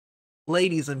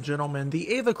Ladies and gentlemen,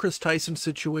 the Kris Tyson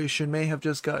situation may have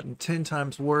just gotten 10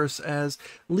 times worse as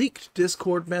leaked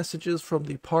Discord messages from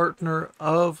the partner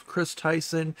of Kris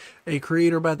Tyson, a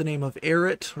creator by the name of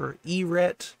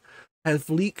Eret, have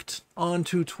leaked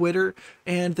onto Twitter,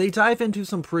 and they dive into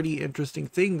some pretty interesting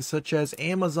things such as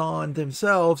Amazon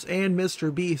themselves and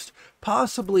MrBeast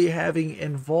possibly having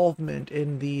involvement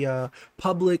in the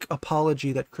public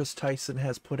apology that Kris Tyson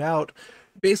has put out,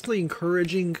 basically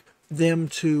encouraging them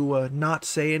to not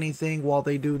say anything while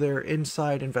they do their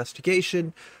inside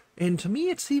investigation. And to me,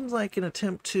 it seems like an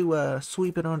attempt to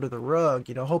sweep it under the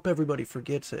rug, hope everybody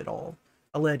forgets it all,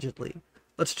 allegedly.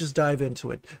 Let's just dive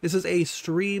into it. This is a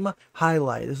stream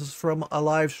highlight. This is from a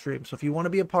live stream. So if you want to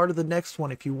be a part of the next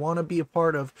one, if you want to be a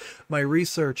part of my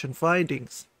research and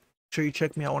findings, make sure you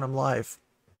check me out when I'm live.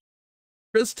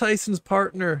 Kris Tyson's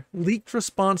partner leaked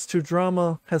response to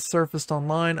drama has surfaced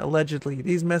online, allegedly.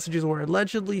 These messages were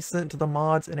allegedly sent to the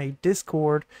mods in a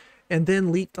Discord and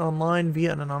then leaked online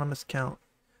via an anonymous account.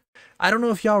 I don't know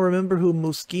if y'all remember who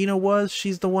Mooskina was.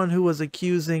 She's the one who was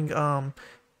accusing Eret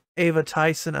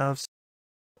Tyson of...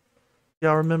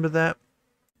 Y'all remember that?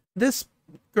 This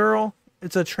girl,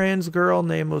 it's a trans girl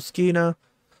named Mooskina,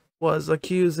 was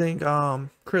accusing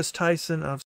Kris Tyson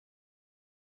of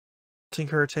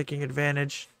her taking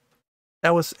advantage.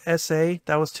 That was SA.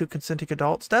 That was two consenting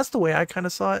adults. That's the way I kind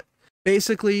of saw it.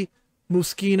 Basically,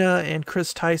 Mooskina and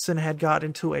Kris Tyson had got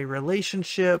into a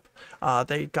relationship.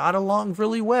 They got along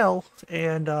really well,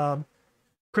 and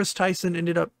Kris Tyson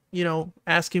ended up,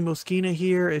 asking Mooskina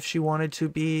here if she wanted to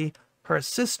be her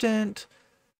assistant,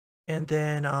 and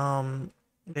then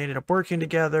they ended up working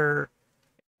together,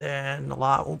 and a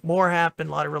lot more happened,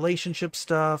 a lot of relationship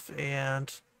stuff,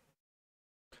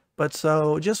 but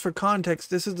so, just for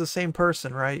context, this is the same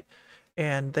person, right?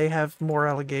 And they have more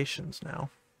allegations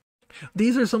now.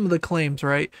 These are some of the claims,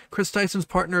 right? Kris Tyson's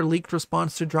partner leaked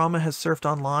response to drama has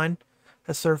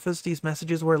surfaced. These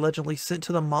messages were allegedly sent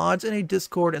to the mods in a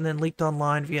Discord and then leaked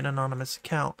online via an anonymous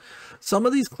account. Some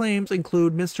of these claims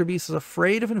include MrBeast is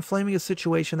afraid of inflaming a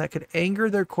situation that could anger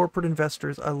their corporate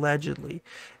investors, allegedly.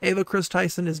 Kris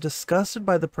Tyson is disgusted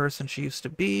by the person she used to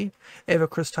be.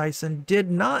 Kris Tyson did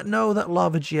not know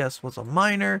that Jess was a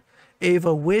minor.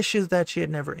 Ava wishes that she had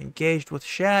never engaged with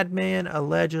Shadman,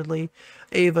 allegedly.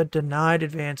 Ava denied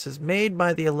advances made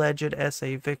by the alleged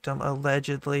SA victim,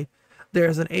 allegedly.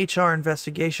 There's an HR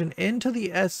investigation into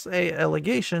the SA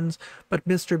allegations, but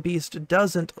MrBeast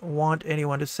doesn't want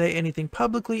anyone to say anything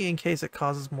publicly in case it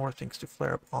causes more things to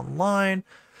flare up online.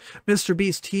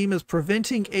 MrBeast team is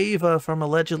preventing Ava from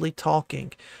allegedly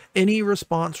talking. Any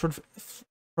response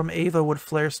from Ava would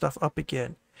flare stuff up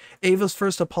again. Ava's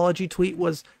first apology tweet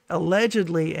was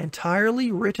allegedly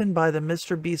entirely written by the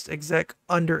MrBeast exec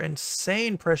under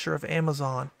insane pressure of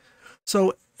Amazon.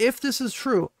 So if this is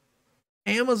true,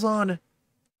 Amazon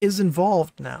is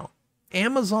involved now.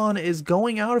 Amazon is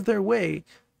going out of their way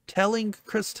telling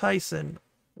Kris Tyson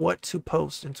what to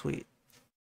post and tweet.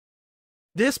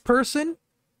 This person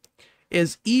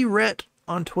is Eret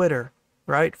on Twitter,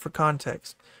 right? For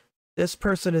context. This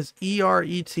person is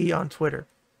ERET on Twitter.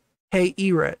 Hey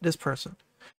Eret, this person.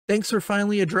 Thanks for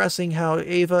finally addressing how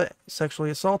Ava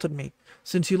sexually assaulted me.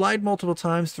 Since you lied multiple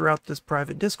times throughout this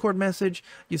private Discord message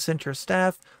you sent your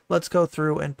staff, let's go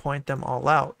through and point them all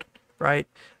out, right?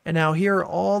 And now here are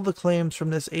all the claims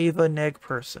from this Ava neg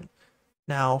person.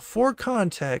 Now, for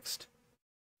context,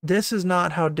 this is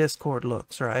not how Discord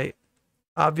looks, right?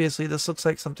 Obviously, this looks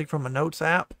like something from a notes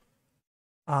app.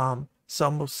 So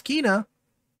Mooskina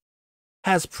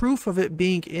has proof of it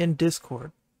being in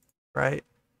Discord, right?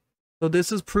 So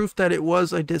this is proof that it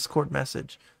was a Discord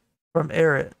message from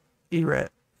Eret,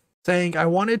 saying, I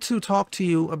wanted to talk to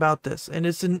you about this, and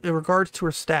it's in regards to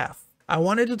her staff. I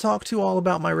wanted to talk to you all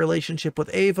about my relationship with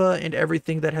Ava and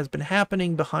everything that has been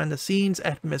happening behind the scenes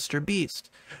at MrBeast.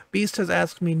 Beast has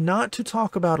asked me not to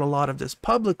talk about a lot of this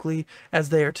publicly as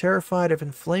they are terrified of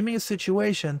inflaming a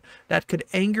situation that could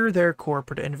anger their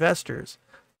corporate investors.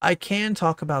 I can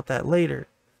talk about that later.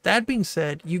 That being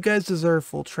said, you guys deserve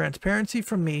full transparency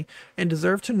from me and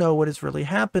deserve to know what is really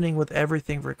happening with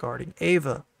everything regarding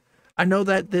Ava. I know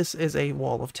that this is a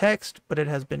wall of text, but it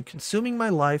has been consuming my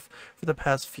life for the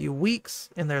past few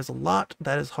weeks, and there's a lot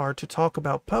that is hard to talk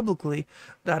about publicly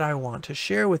that I want to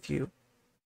share with you.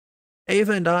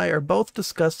 Ava and I are both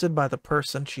disgusted by the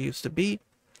person she used to be.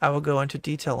 I will go into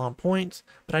detail on points,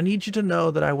 but I need you to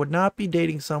know that I would not be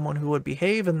dating someone who would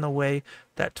behave in the way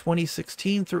that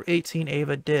 2016 through 18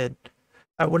 Ava did.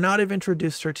 I would not have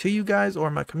introduced her to you guys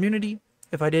or my community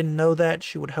if I didn't know that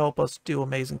she would help us do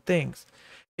amazing things.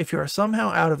 If you are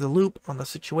somehow out of the loop on the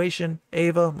situation,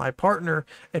 Ava, my partner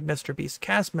and MrBeast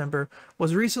cast member,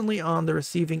 was recently on the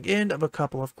receiving end of a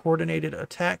couple of coordinated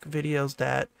attack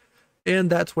videos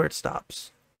and that's where it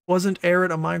stops. Wasn't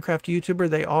Eret a Minecraft YouTuber?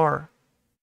 They are.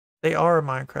 They are a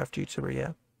Minecraft YouTuber,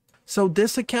 yeah. So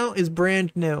this account is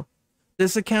brand new.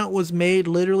 This account was made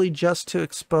literally just to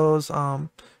expose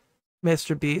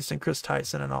MrBeast and Kris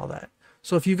Tyson and all that.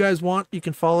 So if you guys want, you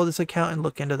can follow this account and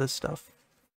look into this stuff.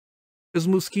 Is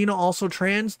Mooskina also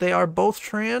trans? They are both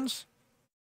trans.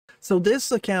 So this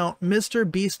account,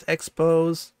 MrBeast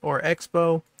Expose or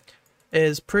Expo,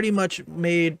 is pretty much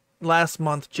made last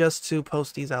month just to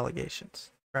post these allegations,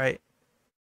 right?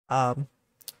 They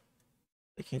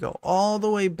can go all the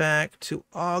way back to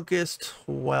August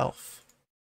 12th,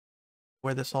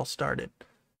 where this all started.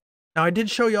 Now I did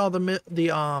show y'all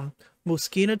the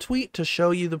Mooskina tweet to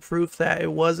show you the proof that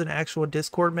it was an actual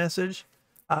Discord message.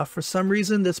 For some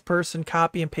reason, this person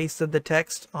copy and pasted the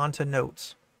text onto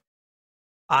notes.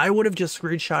 I would have just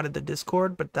screenshotted the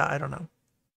Discord, but I don't know.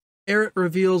 Eret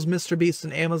reveals MrBeast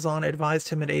and Amazon advised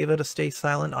him and Ava to stay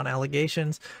silent on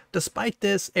allegations. Despite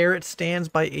this, Eret stands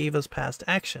by Ava's past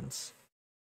actions.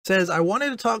 Says, I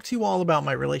wanted to talk to you all about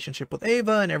my relationship with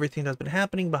Ava and everything that's been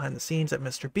happening behind the scenes at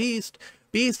MrBeast.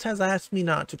 Beast has asked me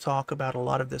not to talk about a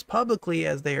lot of this publicly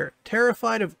as they are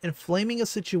terrified of inflaming a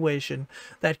situation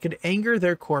that could anger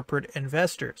their corporate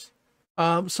investors.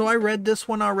 So I read this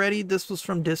one already. This was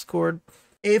from Discord.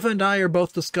 Ava and I are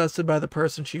both disgusted by the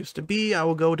person she used to be. I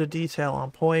will go into detail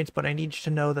on points, but I need you to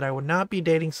know that I would not be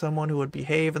dating someone who would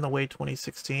behave in the way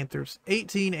 2016 through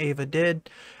 18 Ava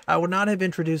did. I would not have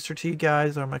introduced her to you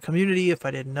guys or my community if I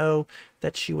didn't know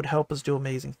that she would help us do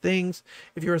amazing things.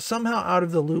 If you are somehow out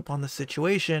of the loop on the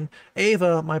situation,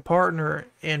 Ava, my partner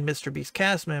and MrBeast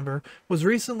cast member, was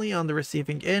recently on the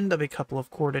receiving end of a couple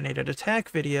of coordinated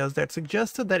attack videos that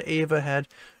suggested that Ava had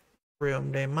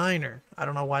groomed a minor. I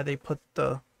don't know why they put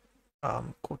the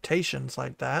quotations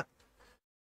like that.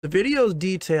 The videos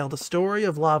detail the story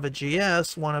of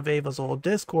LavaGS, one of Ava's old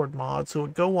Discord mods, who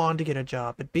would go on to get a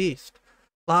job at Beast.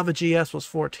 LavaGS was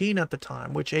 14 at the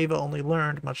time, which Ava only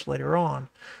learned much later on.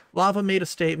 Lava made a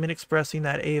statement expressing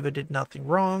that Ava did nothing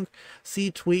wrong.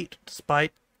 See tweet.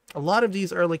 Despite a lot of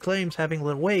these early claims having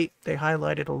little weight, they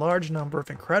highlighted a large number of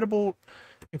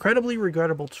incredibly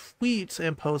regrettable tweets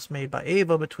and posts made by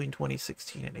Ava between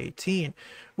 2016 and 18,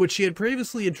 which she had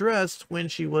previously addressed when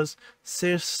she was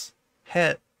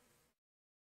cis-het.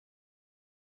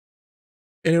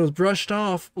 And it was brushed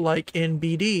off like in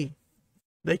BD.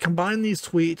 They combined these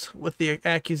tweets with the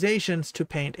accusations to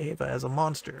paint Ava as a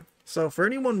monster. So for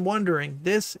anyone wondering,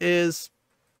 this is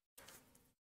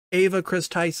Ava Kris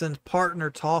Tyson's partner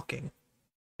talking.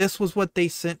 This was what they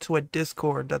sent to a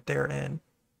Discord that they're in.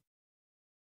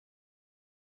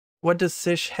 What does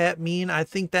cis-het mean? I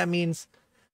think that means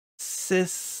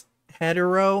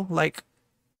cis-hetero, like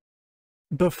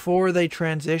before they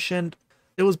transitioned.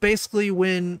 It was basically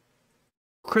when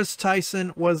Kris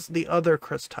Tyson was the other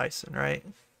Kris Tyson, right?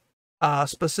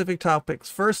 Specific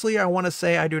topics. Firstly, I want to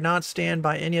say I do not stand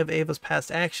by any of Ava's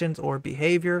past actions or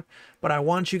behavior, but I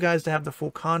want you guys to have the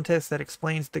full context that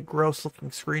explains the gross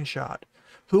looking screenshot.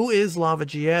 Who is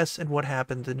LavaGS and what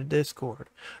happened in the Discord?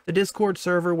 The Discord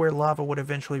server where Lava would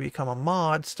eventually become a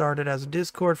mod started as a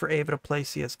Discord for Ava to play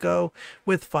CSGO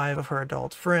with 5 of her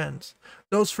adult friends.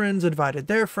 Those friends invited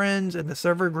their friends and the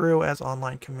server grew as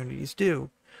online communities do.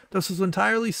 This was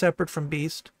entirely separate from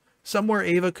Beast, somewhere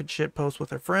Ava could shitpost with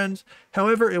her friends.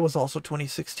 However, it was also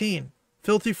 2016.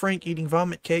 Filthy Frank eating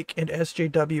vomit cake and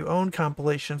SJW owned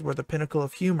compilations were the pinnacle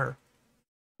of humor.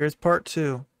 Here's part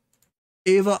 2.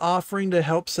 Ava offering to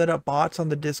help set up bots on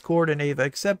the Discord and Ava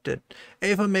accepted.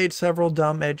 Ava made several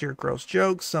dumb, edgy, or gross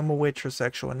jokes, some of which were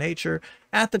sexual in nature.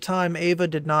 At the time, Ava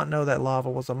did not know that Lava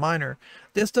was a minor.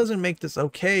 This doesn't make this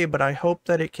okay, but I hope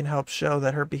that it can help show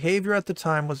that her behavior at the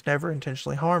time was never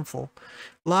intentionally harmful.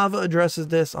 Lava addresses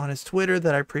this on his Twitter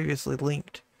that I previously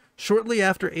linked. Shortly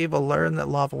after Ava learned that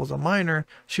Lava was a minor,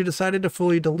 she decided to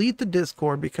fully delete the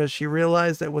Discord because she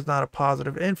realized that it was not a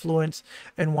positive influence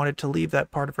and wanted to leave that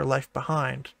part of her life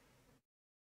behind.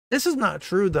 This is not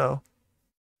true though,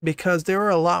 because there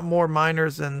are a lot more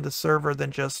minors in the server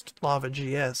than just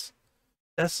LavaGS.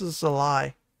 This is a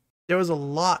lie. There was a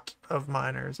lot of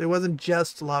minors. It wasn't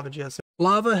just LavaGS.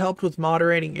 Lava helped with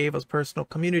moderating Ava's personal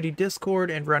community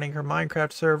Discord and running her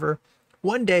Minecraft server.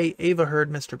 One day, Ava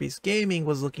heard MrBeast Gaming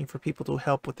was looking for people to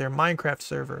help with their Minecraft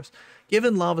servers.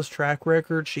 Given Lava's track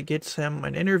record, she gets him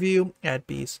an interview at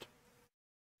Beast.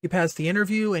 He passed the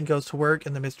interview and goes to work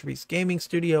in the MrBeast Gaming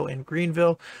studio in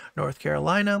Greenville, North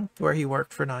Carolina, where he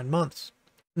worked for 9 months.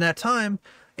 In that time,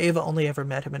 Ava only ever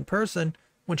met him in person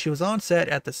when she was on set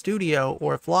at the studio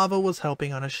or if Lava was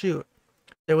helping on a shoot.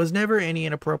 There was never any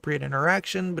inappropriate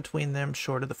interaction between them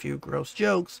short of the few gross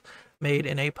jokes made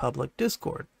in a public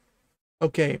Discord.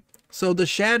 Okay, so the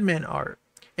Shadman art.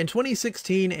 In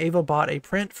 2016, Ava bought a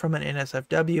print from an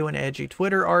NSFW and edgy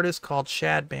Twitter artist called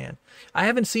Shadman. I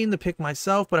haven't seen the pic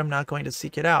myself, but I'm not going to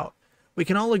seek it out. We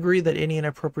can all agree that any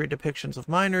inappropriate depictions of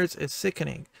minors is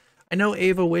sickening. I know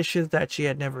Ava wishes that she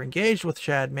had never engaged with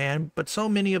Shadman, but so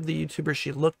many of the YouTubers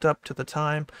she looked up to the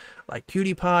time, like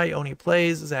PewDiePie, Oni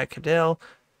Plays, Zach Cadell,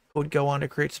 who would go on to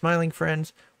create Smiling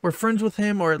Friends, were friends with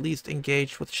him or at least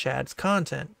engaged with Shad's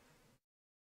content.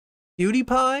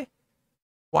 PewDiePie?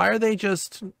 Why are they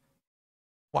just...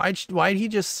 Why'd he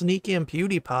just sneak in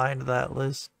PewDiePie into that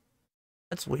list?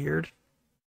 That's weird.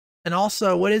 And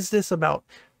also, what is this about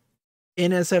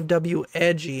NSFW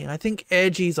edgy? I think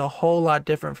edgy is a whole lot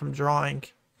different from drawing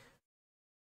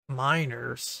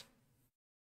minors.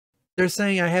 They're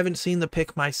saying I haven't seen the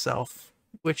pic myself,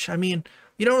 which, I mean,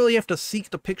 you don't really have to seek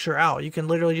the picture out. You can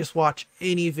literally just watch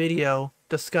any video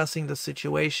discussing the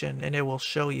situation and it will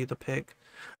show you the pic,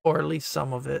 or at least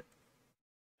some of it.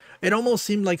 It almost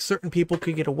seemed like certain people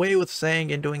could get away with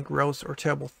saying and doing gross or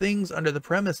terrible things under the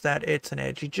premise that it's an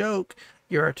edgy joke.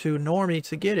 You're too normie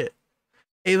to get it.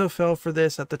 Ava fell for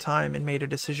this at the time and made a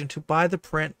decision to buy the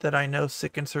print that I know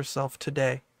sickens herself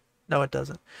today. No, it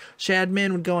doesn't.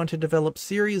 Shadman would go on to develop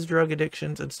serious drug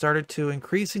addictions and started to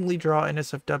increasingly draw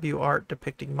NSFW art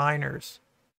depicting minors.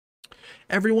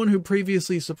 Everyone who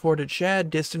previously supported Shad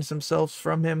distanced themselves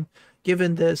from him.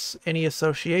 Given this, any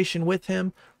association with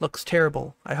him looks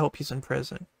terrible. I hope he's in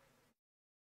prison.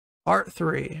 Art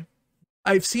 3.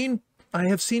 I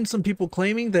have seen some people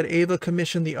claiming that Ava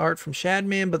commissioned the art from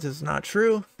Shadman, but this is not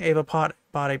true. Ava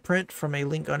bought a print from a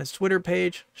link on his Twitter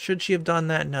page. Should she have done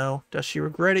that? No. Does she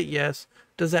regret it? Yes.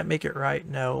 Does that make it right?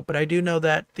 No. But I do know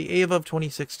that the Ava of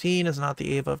 2016 is not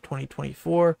the Ava of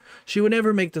 2024. She would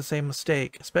never make the same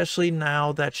mistake, especially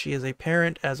now that she is a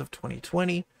parent as of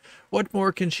 2020. What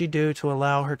more can she do to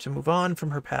allow her to move on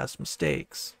from her past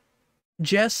mistakes?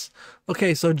 Jess.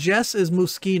 Okay, so Jess is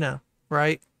Mooskina,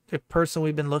 right? The person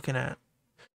we've been looking at.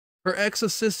 Her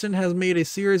ex-assistant has made a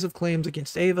series of claims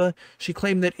against Ava. She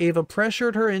claimed that Ava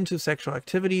pressured her into sexual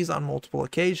activities on multiple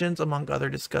occasions, among other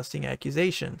disgusting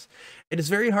accusations. It is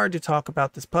very hard to talk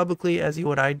about this publicly, as you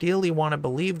would ideally want to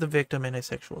believe the victim in a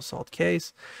sexual assault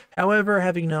case. However,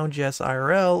 having known Jess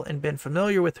IRL and been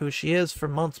familiar with who she is for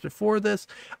months before this,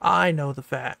 I know the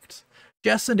facts.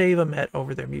 Jess and Ava met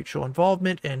over their mutual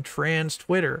involvement in trans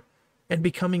Twitter and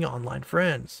becoming online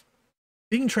friends.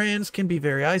 Being trans can be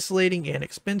very isolating and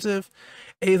expensive.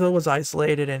 Ava was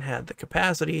isolated and had the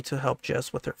capacity to help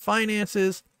Jess with her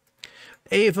finances.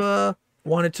 Ava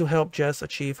wanted to help Jess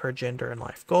achieve her gender and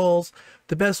life goals.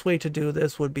 The best way to do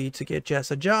this would be to get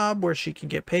Jess a job where she can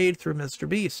get paid through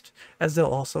MrBeast, as they'll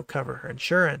also cover her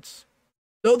insurance.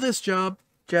 Though this job,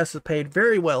 Jess is paid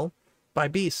very well by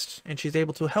Beast, and she's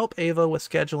able to help Ava with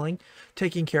scheduling,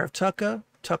 taking care of Tucker,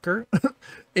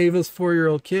 Ava's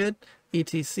 4-year-old kid,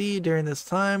 etc. During this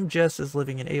time, Jess is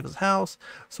living in Ava's house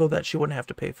so that she wouldn't have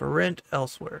to pay for rent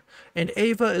elsewhere, and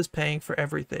Ava is paying for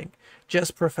everything. Jess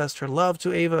professed her love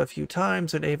to Ava a few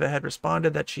times, and Ava had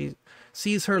responded that she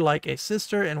sees her like a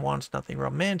sister and wants nothing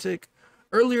romantic.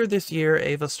 Earlier this year,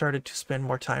 Ava started to spend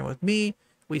more time with me.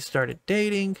 We started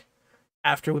dating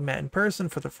after we met in person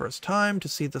for the first time to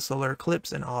see the solar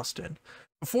eclipse in Austin.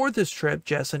 Before this trip,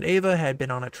 Jess and Ava had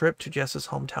been on a trip to Jess's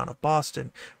hometown of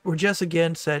Boston, where Jess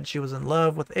again said she was in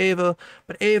love with Ava,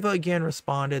 but Ava again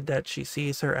responded that she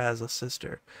sees her as a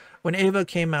sister. When Ava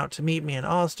came out to meet me in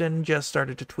Austin, Jess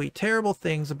started to tweet terrible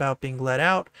things about being let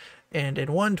out, and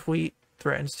in one tweet,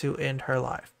 threatens to end her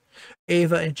life.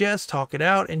 Ava and Jess talk it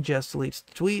out, and Jess deletes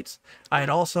the tweets. I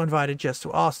had also invited Jess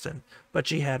to Austin, but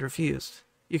she had refused.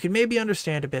 You can maybe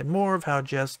understand a bit more of how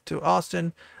Jess to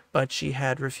Austin, but she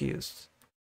had refused.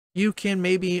 You can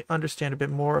maybe understand a bit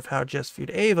more of how Jess viewed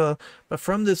Ava, but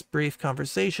from this brief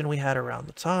conversation we had around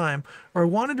the time, where I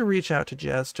wanted to reach out to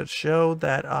Jess to show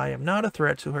that I am not a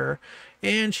threat to her,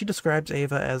 and she describes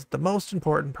Ava as the most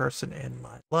important person in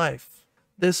my life.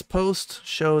 This post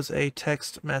shows a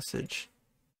text message.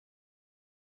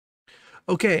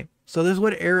 Okay, so this is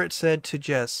what Eret said to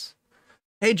Jess.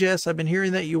 Hey Jess, I've been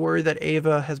hearing that you worry that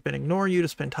Ava has been ignoring you to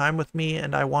spend time with me,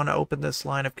 and I want to open this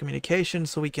line of communication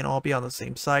so we can all be on the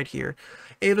same side here.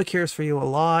 Ava cares for you a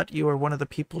lot. You are one of the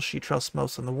people she trusts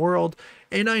most in the world,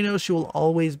 and I know she will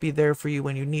always be there for you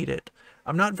when you need it.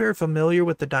 I'm not very familiar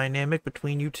with the dynamic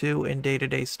between you two in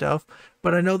day-to-day stuff,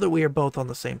 but I know that we are both on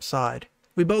the same side.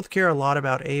 We both care a lot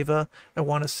about Ava and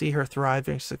want to see her thrive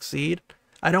and succeed.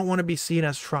 I don't want to be seen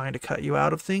as trying to cut you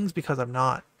out of things because I'm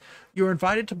not. You are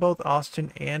invited to both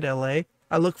Austin and LA.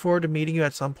 I look forward to meeting you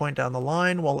at some point down the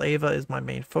line, while Ava is my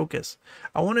main focus.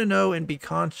 I want to know and be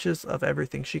conscious of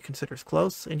everything she considers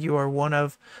close, and you are one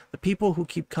of the people who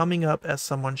keep coming up as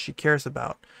someone she cares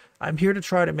about. I'm here to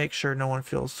try to make sure no one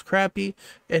feels crappy,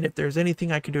 and if there's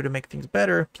anything I can do to make things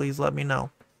better, please let me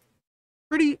know.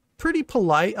 Pretty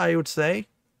polite, I would say.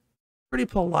 Pretty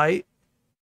polite.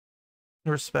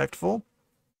 Respectful.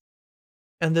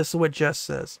 And this is what Jess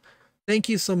says. Thank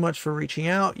you so much for reaching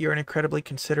out. You're an incredibly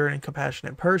considerate and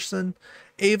compassionate person.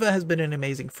 Ava has been an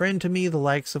amazing friend to me, the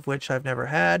likes of which I've never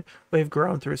had. We've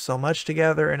grown through so much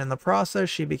together, and in the process,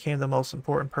 she became the most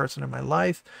important person in my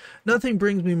life. Nothing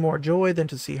brings me more joy than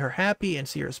to see her happy and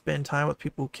see her spend time with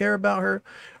people who care about her.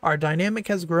 Our dynamic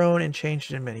has grown and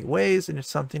changed in many ways, and it's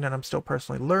something that I'm still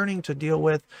personally learning to deal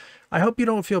with. I hope you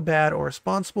don't feel bad or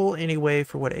responsible anyway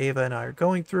for what Ava and I are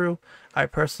going through. I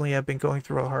personally have been going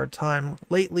through a hard time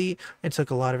lately and took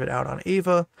a lot of it out on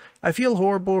Ava. I feel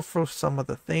horrible for some of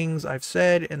the things I've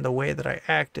said and the way that I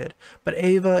acted, but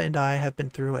Ava and I have been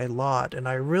through a lot, and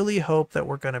I really hope that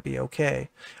we're going to be okay.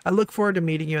 I look forward to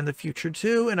meeting you in the future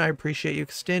too, and I appreciate you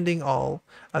extending all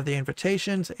of the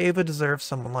invitations. Ava deserves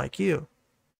someone like you.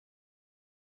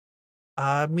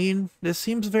 I mean, this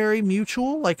seems very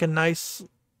mutual, like a nice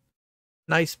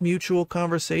mutual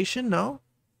conversation, no?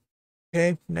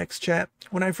 Okay, next chat.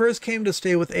 When I first came to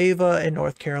stay with Ava in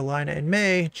North Carolina in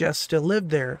May, Jess still lived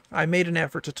there. I made an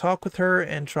effort to talk with her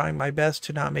and trying my best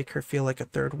to not make her feel like a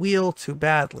third wheel too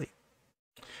badly.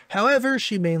 However,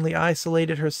 she mainly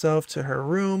isolated herself to her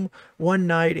room. One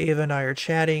night, Ava and I are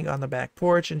chatting on the back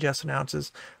porch, and Jess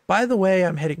announces, "By the way,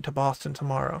 I'm heading to Boston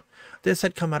tomorrow." This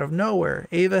had come out of nowhere.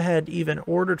 Ava had even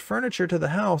ordered furniture to the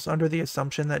house under the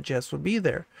assumption that Jess would be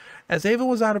there. As Ava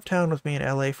was out of town with me in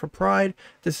LA for Pride,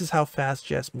 this is how fast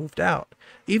Jess moved out.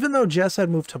 Even though Jess had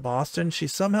moved to Boston, she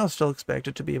somehow still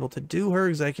expected to be able to do her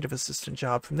executive assistant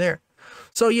job from there.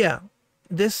 So yeah,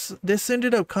 this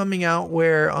ended up coming out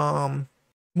where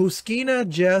Mooskina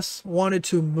Jess wanted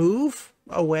to move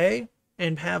away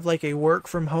and have like a work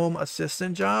from home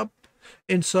assistant job.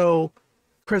 And so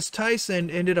Kris Tyson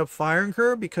ended up firing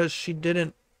her because she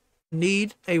didn't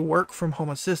need a work from home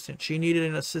assistant. She needed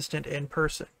an assistant in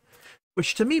person,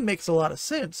 which to me makes a lot of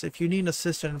sense. If you need an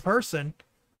assistant in person,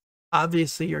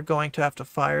 obviously you're going to have to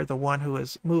fire the one who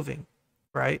is moving,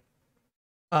 right?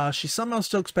 She somehow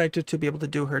still expected to be able to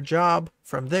do her job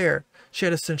from there. She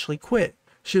had essentially quit.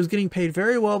 She was getting paid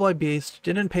very well by Beast,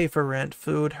 didn't pay for rent,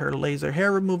 food, her laser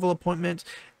hair removal appointments.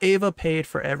 Ava paid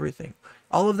for everything.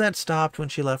 All of that stopped when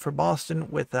she left for Boston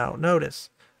without notice.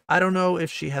 I don't know if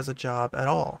she has a job at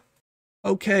all.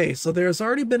 Okay, so there's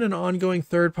already been an ongoing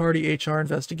third-party HR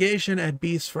investigation at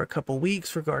Beast for a couple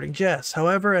weeks regarding Jess.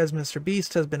 However, as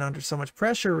MrBeast has been under so much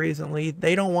pressure recently,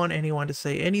 they don't want anyone to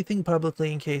say anything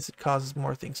publicly in case it causes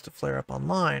more things to flare up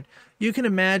online. You can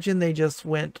imagine they just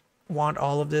want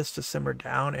all of this to simmer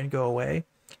down and go away.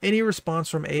 Any response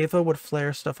from Ava would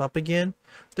flare stuff up again.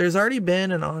 There's already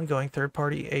been an ongoing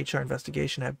third-party HR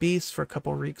investigation at Beast for a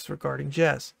couple weeks regarding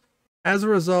Jess. As a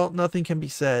result, nothing can be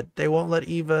said. They won't let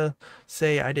Ava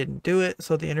say I didn't do it,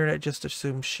 so the internet just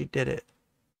assumes she did it.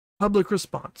 Public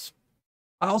response.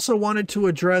 I also wanted to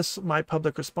address my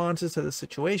public responses to the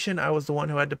situation. I was the one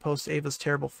who had to post Ava's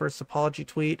terrible first apology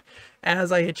tweet,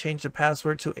 as I had changed the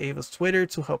password to Ava's Twitter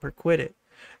to help her quit it.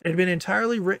 It had been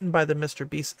entirely written by the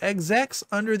MrBeast execs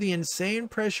under the insane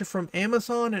pressure from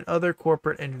Amazon and other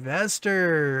corporate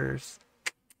investors.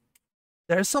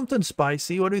 There's something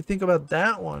spicy. What do you think about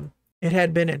that one? It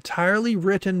had been entirely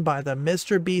written by the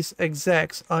MrBeast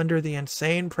execs under the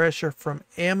insane pressure from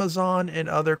Amazon and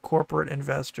other corporate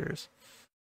investors.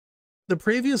 The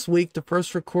previous week, the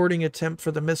first recording attempt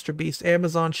for the MrBeast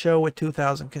Amazon show with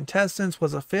 2,000 contestants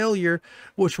was a failure,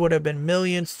 which would have been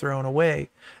millions thrown away.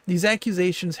 These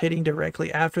accusations hitting directly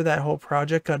after that whole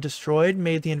project got destroyed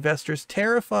made the investors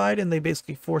terrified, and they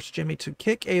basically forced Jimmy to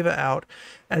kick Ava out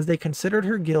as they considered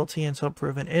her guilty until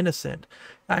proven innocent.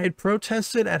 I had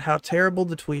protested at how terrible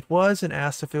the tweet was and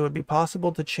asked if it would be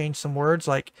possible to change some words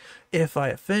like "if I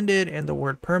offended" and the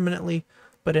word "permanently,"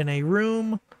 but in a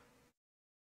room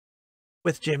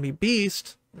with Jimmy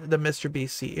Beast, the MrBeast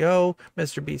CEO,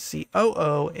 MrBeast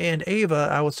COO, and Ava,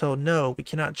 I was told, no, we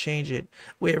cannot change it.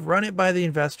 We have run it by the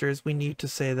investors. We need to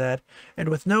say that. And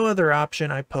with no other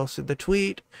option, I posted the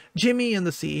tweet. Jimmy and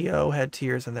the CEO had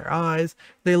tears in their eyes.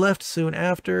 They left soon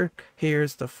after.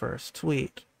 Here's the first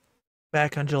tweet.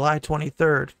 Back on July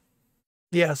 23rd.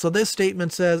 Yeah, so this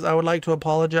statement says, I would like to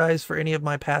apologize for any of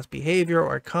my past behavior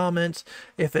or comments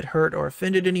if it hurt or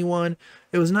offended anyone.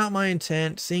 It was not my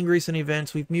intent. Seeing recent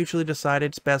events, we've mutually decided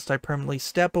it's best I permanently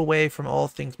step away from all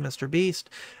things Mr. Beast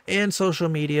and social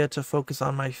media to focus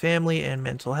on my family and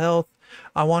mental health.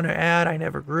 I want to add, I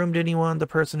never groomed anyone. The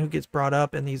person who gets brought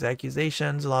up in these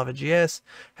accusations, Jess,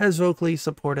 has vocally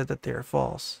supported that they are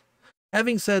false.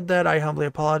 Having said that, I humbly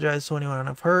apologize to anyone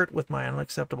I've hurt with my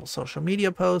unacceptable social media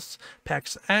posts,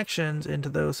 past actions, and to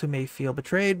those who may feel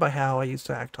betrayed by how I used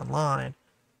to act online.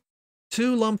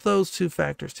 To lump those two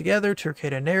factors together to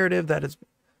create a narrative that is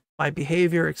my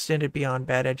behavior extended beyond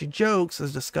bad edgy jokes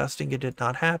is disgusting. It did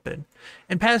not happen.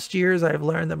 In past years, I have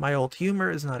learned that my old humor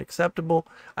is not acceptable.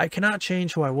 I cannot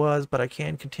change who I was, but I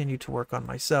can continue to work on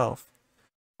myself.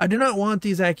 I do not want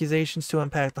these accusations to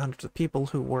impact the hundreds of people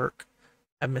who work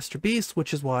at MrBeast,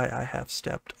 which is why I have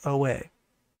stepped away.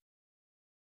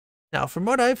 Now, from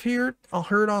what I've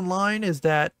heard online is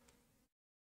that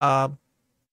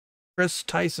Kris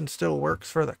Tyson still works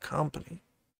for the company.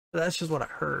 That's just what I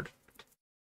heard.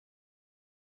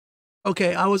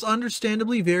 Okay, I was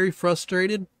understandably very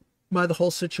frustrated by the whole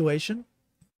situation.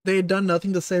 They had done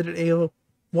nothing to say that Ava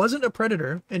wasn't a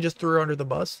predator and just threw her under the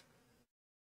bus.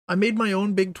 I made my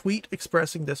own big tweet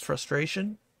expressing this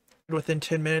frustration. Within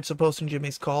 10 minutes of posting,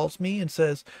 Jimmy's calls me and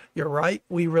says, "You're right,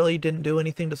 we really didn't do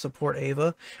anything to support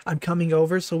Ava. I'm coming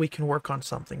over so we can work on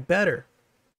something better."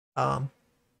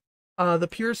 The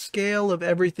pure scale of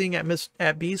everything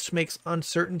at Beast makes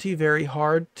uncertainty very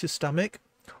hard to stomach.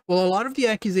 While a lot of the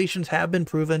accusations have been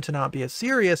proven to not be as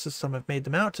serious as some have made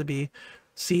them out to be,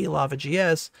 see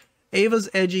Jess, Ava's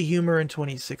edgy humor in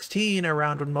 2016,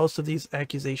 around when most of these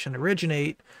accusations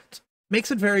originate, makes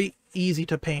it very easy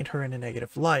to paint her in a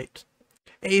negative light.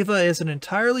 Ava is an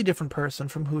entirely different person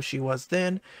from who she was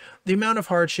then. The amount of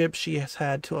hardship she has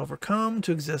had to overcome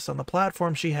to exist on the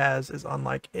platform she has is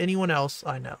unlike anyone else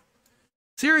I know.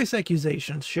 Serious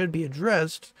accusations should be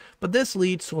addressed, but this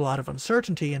leads to a lot of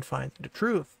uncertainty in finding the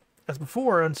truth. As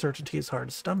before, uncertainty is hard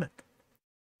to stomach.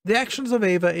 The actions of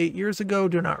Ava 8 years ago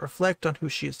do not reflect on who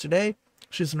she is today.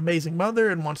 She's an amazing mother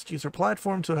and wants to use her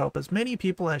platform to help as many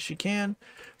people as she can.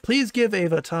 Please give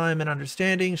Ava time and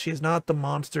understanding. She is not the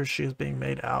monster she is being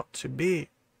made out to be.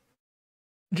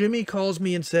 Jimmy calls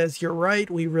me and says, "You're right,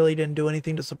 we really didn't do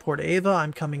anything to support Ava.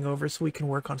 I'm coming over so we can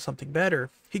work on something better."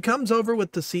 He comes over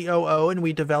with the COO and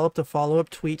we developed the follow-up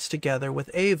tweets together with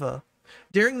Ava.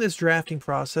 During this drafting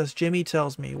process, Jimmy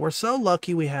tells me, "We're so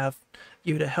lucky we have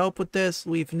you to help with this.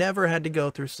 We've never had to go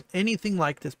through anything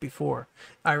like this before."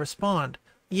 I respond,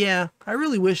 "Yeah, I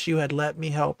really wish you had let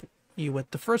me help you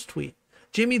with the first tweet."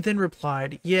 Jimmy then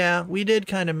replied, "Yeah, we did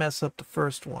kind of mess up the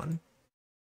first one.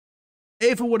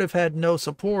 Ava would have had no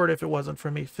support if it wasn't for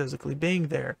me physically being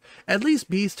there. At least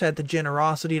Beast had the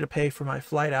generosity to pay for my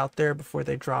flight out there before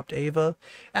they dropped Ava.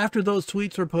 After those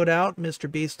tweets were put out,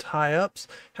 MrBeast high-ups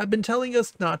have been telling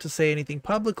us not to say anything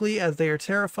publicly as they are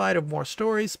terrified of more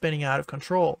stories spinning out of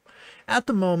control. At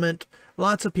the moment,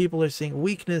 lots of people are seeing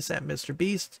weakness at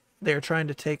MrBeast. They are trying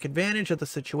to take advantage of the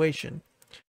situation.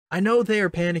 I know they are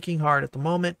panicking hard at the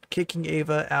moment. Kicking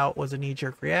Ava out was a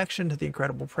knee-jerk reaction to the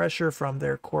incredible pressure from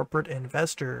their corporate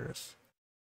investors.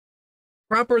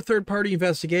 Proper third-party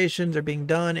investigations are being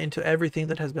done into everything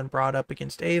that has been brought up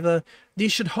against Ava.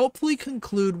 These should hopefully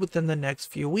conclude within the next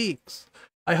few weeks.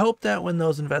 I hope that when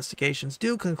those investigations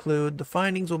do conclude, the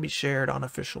findings will be shared on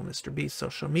official MrBeast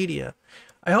social media.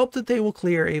 I hope that they will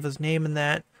clear Ava's name in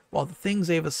that. While the things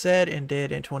Ava said and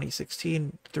did in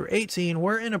 2016 through 18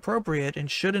 were inappropriate and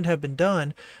shouldn't have been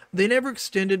done, they never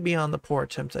extended beyond the poor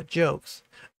attempts at jokes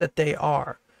that they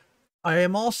are. I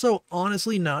am also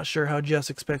honestly not sure how Jess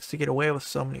expects to get away with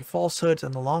so many falsehoods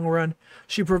in the long run.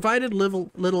 She provided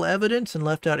little evidence and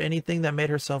left out anything that made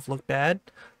herself look bad.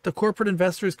 The corporate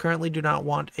investors currently do not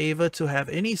want Ava to have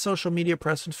any social media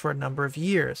presence for a number of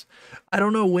years. I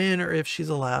don't know when or if she's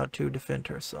allowed to defend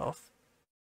herself.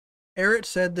 Eret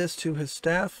said this to his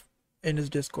staff in his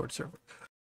Discord server.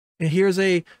 And here's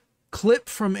a clip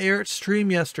from Eret's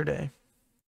stream yesterday.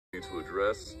 To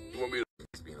address, you want me to,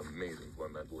 it's been amazing for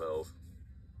my mental health.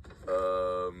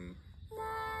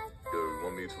 You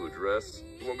want me to address?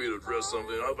 You want me to address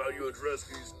something? How about you address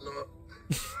these? No.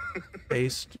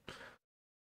 Based.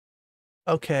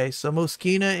 Okay, so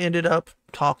Mooskina ended up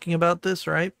talking about this,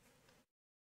 right?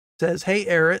 Says, "Hey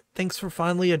Eret, thanks for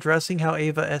finally addressing how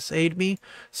Ava SA'd me.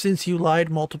 Since you lied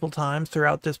multiple times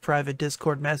throughout this private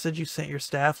Discord message you sent your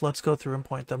staff, let's go through and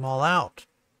point them all out."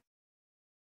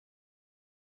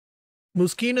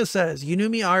 Mooskina says, "You knew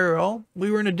me IRL? We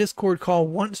were in a Discord call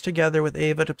once together with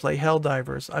Ava to play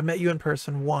Helldivers. I met you in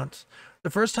person once.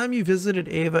 The first time you visited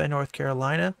Ava in North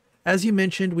Carolina, As you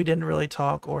mentioned, we didn't really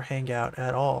talk or hang out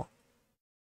at all.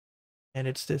 And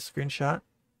it's this screenshot.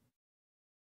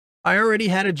 I already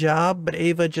had a job, but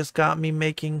Ava just got me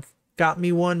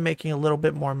one making a little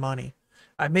bit more money.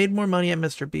 I made more money at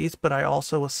MrBeast, but I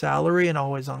also was salary and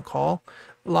always on call.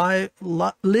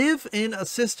 Live-in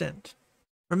assistant.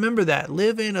 Remember that,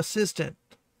 live-in assistant.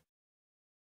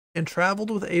 And traveled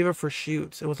with Ava for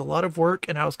shoots. It was a lot of work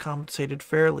and I was compensated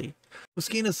fairly.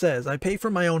 Mooskina says, I pay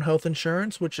for my own health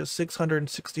insurance, which is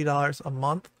 $660 a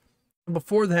month. And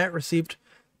before that, received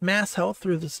Mass Health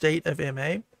through the state of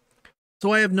MA.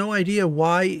 So I have no idea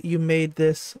why you made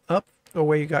this up or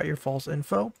where you got your false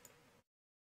info.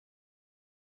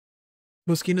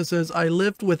 Mooskina says, I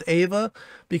lived with Ava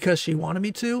because she wanted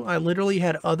me to. I literally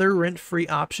had other rent-free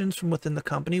options from within the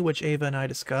company, which Ava and I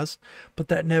discussed, but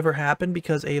that never happened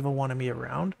because Ava wanted me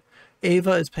around.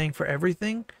 Ava is paying for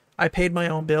everything. I paid my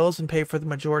own bills and paid for the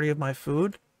majority of my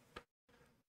food.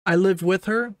 I lived with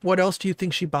her. What else do you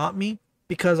think she bought me?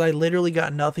 Because I literally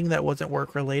got nothing that wasn't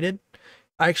work-related.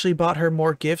 I actually bought her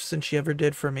more gifts than she ever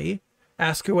did for me.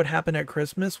 Ask her what happened at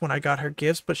Christmas when I got her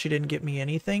gifts, but she didn't get me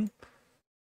anything.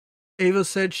 Ava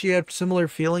said she had similar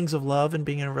feelings of love and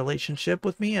being in a relationship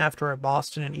with me after our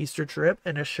Boston and Easter trip,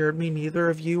 and assured me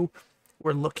neither of you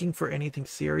were looking for anything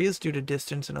serious due to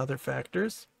distance and other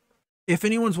factors. If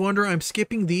anyone's wondering, I'm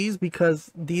skipping these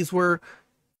because these were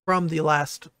from the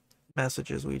last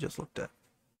messages we just looked at.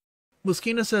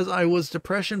 Mooskina says, I was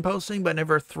depression posting but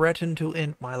never threatened to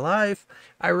end my life.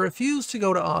 I refused to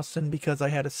go to Austin because I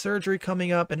had a surgery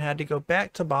coming up and had to go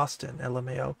back to Boston,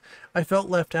 LMAO. I felt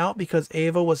left out because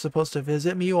Ava was supposed to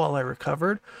visit me while I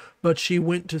recovered, but she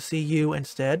went to see you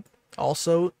instead.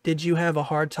 Also, did you have a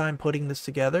hard time putting this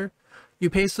together? You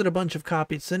pasted a bunch of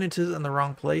copied sentences in the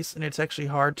wrong place and it's actually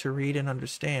hard to read and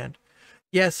understand.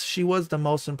 Yes, she was the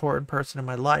most important person in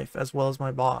my life, as well as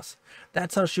my boss.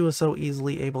 That's how she was so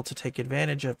easily able to take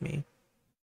advantage of me.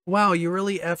 Wow, you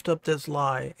really effed up this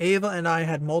lie. Ava and I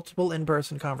had multiple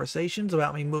in-person conversations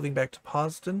about me moving back to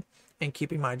Boston and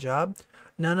keeping my job,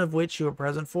 none of which you were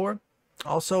present for.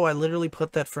 Also, I literally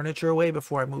put that furniture away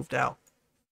before I moved out.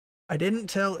 I didn't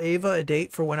tell Ava a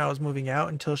date for when I was moving out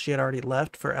until she had already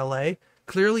left for LA.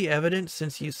 Clearly evident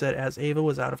since you said as Ava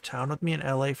was out of town with me in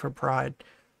LA for Pride.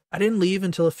 I didn't leave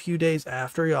until a few days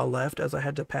after y'all left as I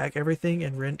had to pack everything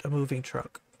and rent a moving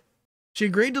truck. She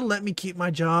agreed to let me keep my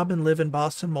job and live in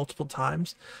Boston multiple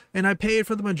times, and I paid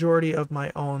for the majority of my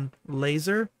own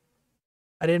laser.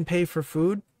 I didn't pay for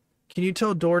food. Can you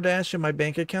tell DoorDash and my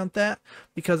bank account that?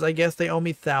 Because I guess they owe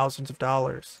me thousands of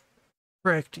dollars.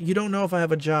 Correct. You don't know if I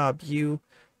have a job. You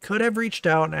could have reached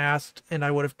out and asked, and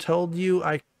I would have told you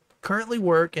I currently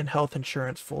work in health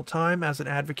insurance full-time as an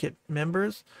advocate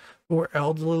members who are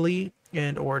elderly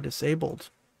and or disabled.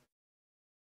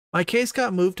 My case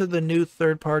got moved to the new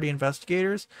third-party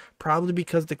investigators, probably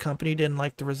because the company didn't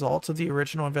like the results of the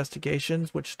original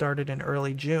investigations, which started in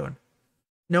early June.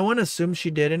 No one assumed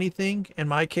she did anything. In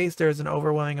my case, there is an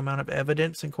overwhelming amount of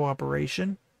evidence and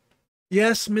cooperation.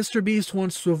 Yes, MrBeast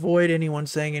wants to avoid anyone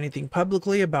saying anything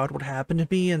publicly about what happened to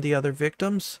me and the other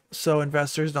victims, so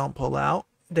investors don't pull out.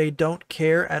 They don't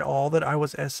care at all that I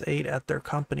was S8 at their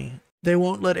company. They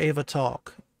won't let Ava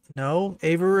talk. No,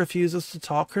 Ava refuses to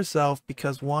talk herself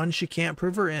because 1, she can't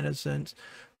prove her innocence.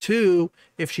 2,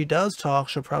 if she does talk,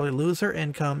 she'll probably lose her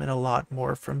income and a lot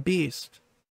more from Beast.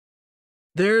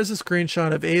 There is a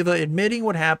screenshot of Ava admitting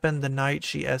what happened the night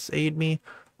she SA'd me.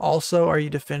 Also, are you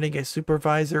defending a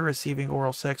supervisor receiving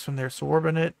oral sex from their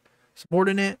subordinate?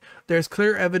 There's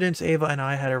clear evidence Ava and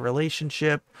I had a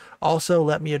relationship. Also,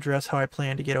 let me address how I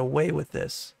plan to get away with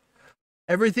this.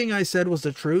 Everything I said was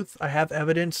the truth. I have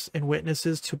evidence and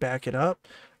witnesses to back it up.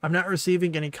 I'm not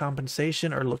receiving any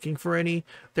compensation or looking for any.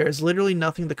 There is literally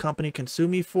nothing the company can sue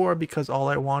me for because all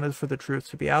I wanted for the truth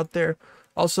to be out there.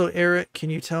 Also, Eret, can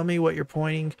you tell me what your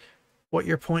point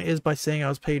is by saying I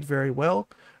was paid very well?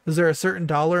 Is there a certain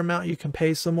dollar amount you can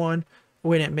pay someone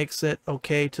when it makes it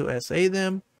okay to SA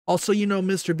them? Also, you know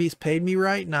MrBeast paid me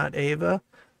right, not Ava.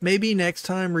 Maybe next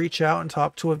time reach out and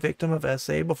talk to a victim of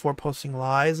SA before posting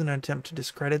lies in an attempt to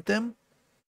discredit them.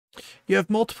 You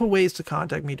have multiple ways to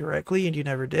contact me directly and you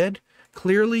never did.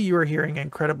 Clearly you are hearing an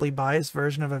incredibly biased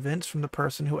version of events from the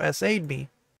person who SA'd me.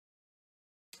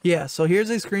 Yeah, so here's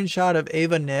a screenshot of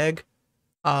Ava Neg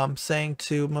saying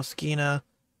to Mooskina,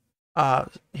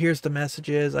 here's the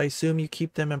messages. I assume you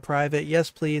keep them in private. Yes,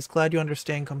 please. Glad you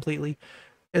understand completely.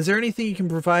 Is there anything you can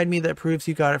provide me that proves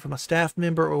you got it from a staff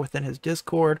member or within his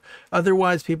Discord?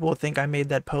 Otherwise, people will think I made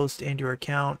that post and your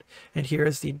account. And here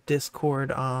is the Discord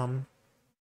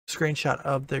screenshot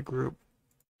of the group.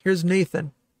 Here's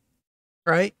Nathan,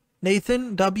 right?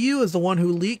 Nathan W is the one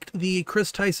who leaked the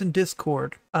Kris Tyson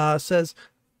Discord. Says,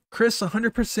 Kris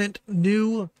 100%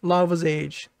 knew Lava's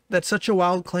age. That's such a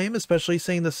wild claim, especially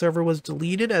saying the server was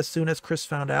deleted as soon as Kris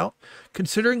found out.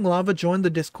 Considering Lava joined the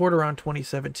Discord around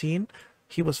 2017,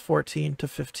 he was 14 to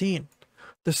 15.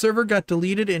 The server got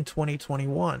deleted in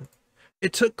 2021.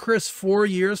 It took Kris 4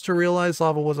 years to realize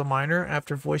Lava was a minor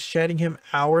after voice chatting him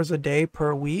hours a day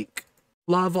per week.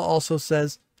 Lava also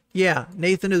says, yeah,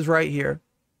 Nathan is right here.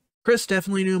 Kris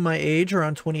definitely knew my age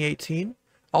around 2018.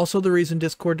 Also, the reason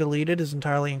Discord deleted is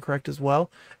entirely incorrect as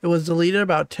well. It was deleted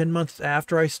about 10 months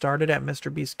after I started at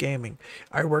MrBeast Gaming.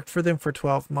 I worked for them for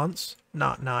 12 months,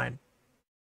 not 9.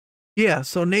 Yeah,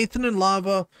 so Nathan and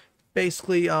Lava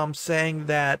basically saying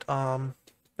that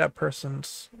that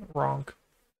person's wrong.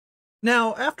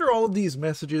 Now, after all of these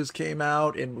messages came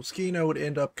out and Mooskina would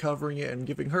end up covering it and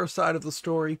giving her side of the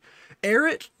story,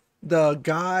 Eret, the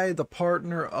guy, the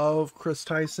partner of Kris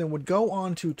Tyson, would go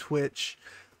on to Twitch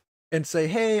and say,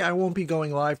 hey, I won't be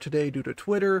going live today due to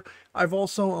Twitter. I've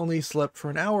also only slept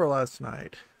for an hour last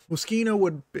night. Mooskina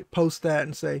would post that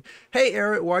and say, hey,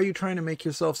 Eret, why are you trying to make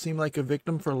yourself seem like a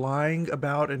victim for lying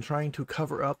about and trying to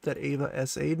cover up that Ava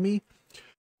SA'd me?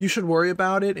 You should worry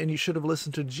about it, and you should have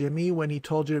listened to Jimmy when he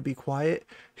told you to be quiet.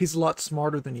 He's a lot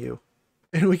smarter than you.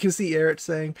 And we can see Eret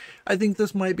saying, I think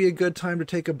this might be a good time to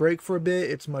take a break for a bit.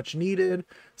 It's much needed.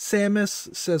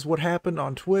 Samus says what happened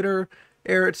on Twitter.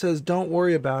 Eret says, don't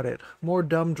worry about it. More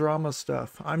dumb drama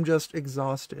stuff. I'm just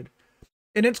exhausted.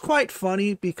 And it's quite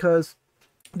funny because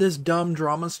this dumb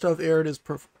drama stuff Eret is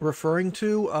referring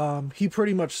to, he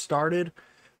pretty much started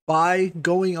by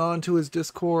going on to his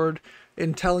Discord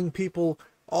and telling people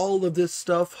all of this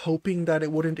stuff, hoping that it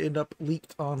wouldn't end up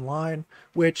leaked online,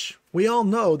 which we all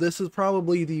know this is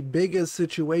probably the biggest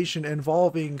situation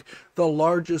involving the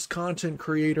largest content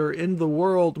creator in the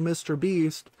world,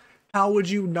 MrBeast. How would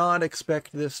you not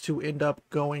expect this to end up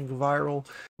going viral?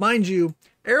 Mind you,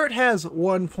 Eret has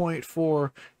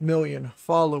 1.4 million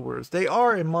followers. They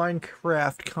are a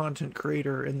Minecraft content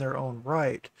creator in their own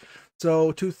right.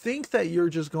 So to think that you're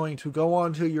just going to go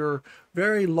onto your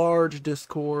very large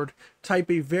Discord, type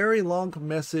a very long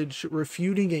message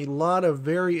refuting a lot of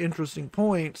very interesting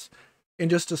points,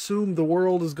 and just assume the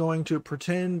world is going to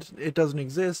pretend it doesn't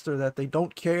exist or that they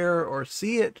don't care or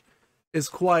see it is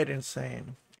quite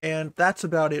insane. And that's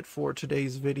about it for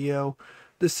today's video.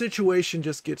 The situation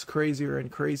just gets crazier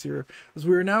and crazier as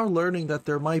we are now learning that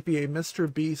there might be a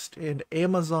MrBeast and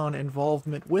Amazon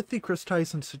involvement with the Kris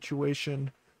Tyson situation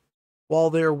while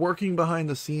they're working behind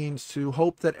the scenes to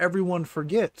hope that everyone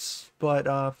forgets. But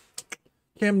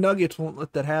CamNuggets won't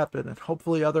let that happen, and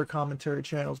hopefully other commentary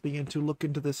channels begin to look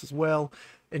into this as well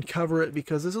and cover it,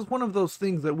 because this is one of those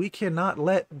things that we cannot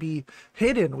let be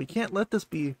hidden. We can't let this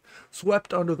be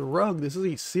swept under the rug. This is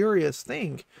a serious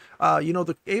thing. You know,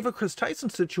 the Ava Kris Tyson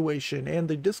situation and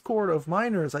the Discord of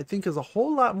minors, I think, is a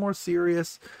whole lot more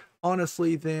serious,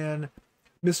 honestly, than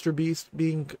MrBeast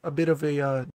being a bit of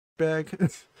a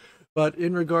bag. But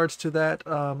in regards to that,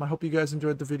 I hope you guys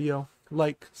enjoyed the video.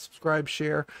 Like, subscribe,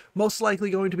 share. Most likely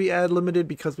going to be ad limited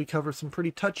because we cover some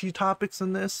pretty touchy topics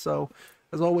in this. So,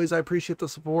 as always, I appreciate the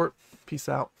support. Peace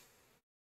out.